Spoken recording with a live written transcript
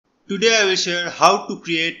Today I will share how to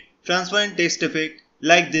create transparent text effect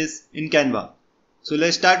like this in Canva. So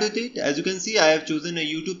let's start with it. As you can see, I have chosen a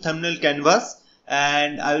YouTube thumbnail canvas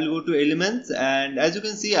and I will go to elements, and as you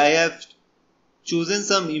can see I have chosen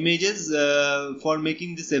some images for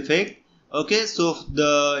making this effect. Okay, so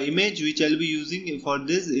the image which I'll be using for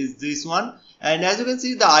this is this one, and as you can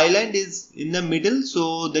see the island is in the middle,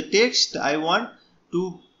 so the text I want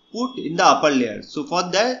to put in the upper layer. So for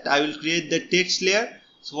that I will create the text layer.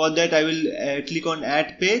 So for that I will click on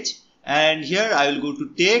add page, and here I will go to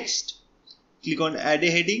text, click on add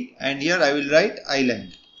a heading, and here I will write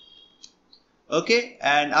island. Okay,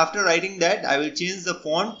 and after writing that I will change the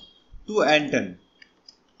font to Anton.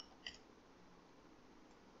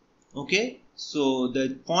 Okay, so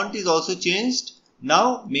the font is also changed.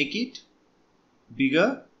 Now make it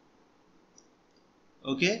bigger.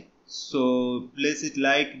 Okay, so place it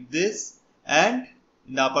like this and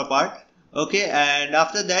in the upper part. Okay, and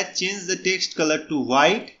after that change the text color to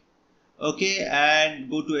white. Okay, and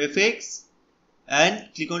go to effects and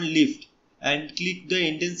click on lift and click the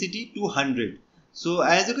intensity to 100. So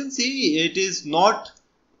as you can see, it is not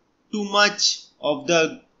too much of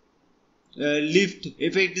the lift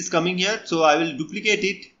effect is coming here, so I will duplicate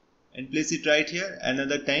it and place it right here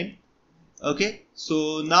another time. Okay,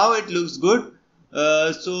 so now it looks good.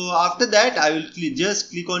 So after that I will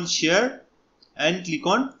just click on share and click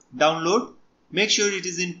on download. Make sure it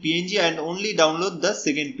is in PNG and only download the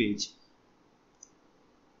second page.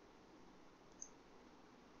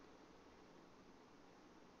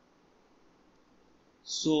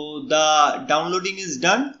 So the downloading is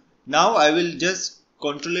done. Now I will just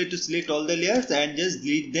Ctrl A to select all the layers and just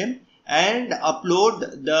delete them and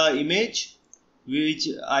upload the image which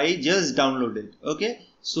I just downloaded. Okay,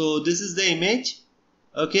 so this is the image.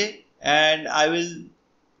 Okay, and I will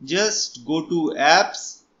just go to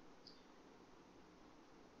apps.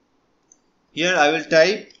 Here I will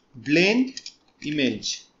type blend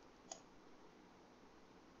image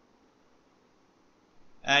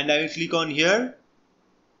and I will click on here,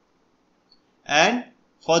 and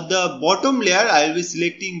for the bottom layer I will be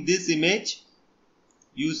selecting this image,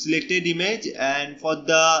 use selected image, and for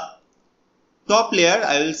the top layer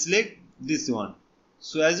I will select this one.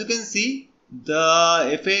 So as you can see the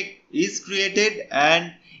effect is created,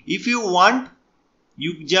 and if you want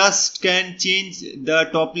you just can change the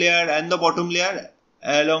top layer and the bottom layer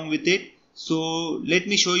along with it. So let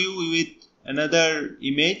me show you with another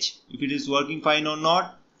image if it is working fine or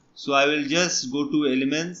not. So I will just go to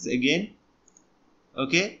elements again.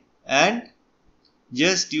 Okay, and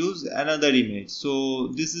just use another image. So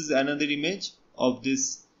this is another image of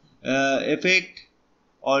this effect,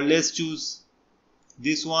 or let's choose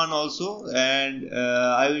this one also, and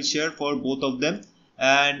I will share for both of them.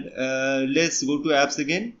 And let's go to apps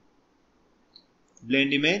again,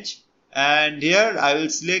 blend image, and here I will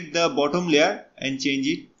select the bottom layer and change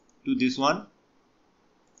it to this one,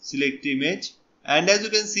 select image, and as you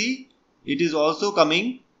can see it is also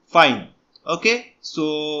coming fine. Okay,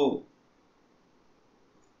 so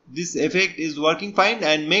this effect is working fine,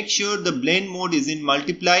 and make sure the blend mode is in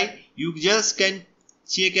multiply. You just can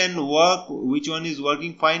check and work which one is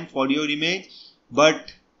working fine for your image,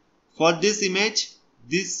 but for this image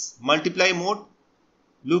this multiply mode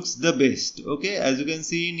looks the best. Okay, as you can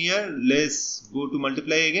see in here, let's go to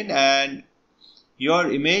multiply again and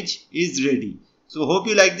your image is ready. So hope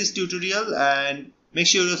you like this tutorial, and make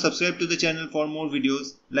sure you subscribe to the channel for more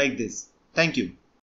videos like this. Thank you.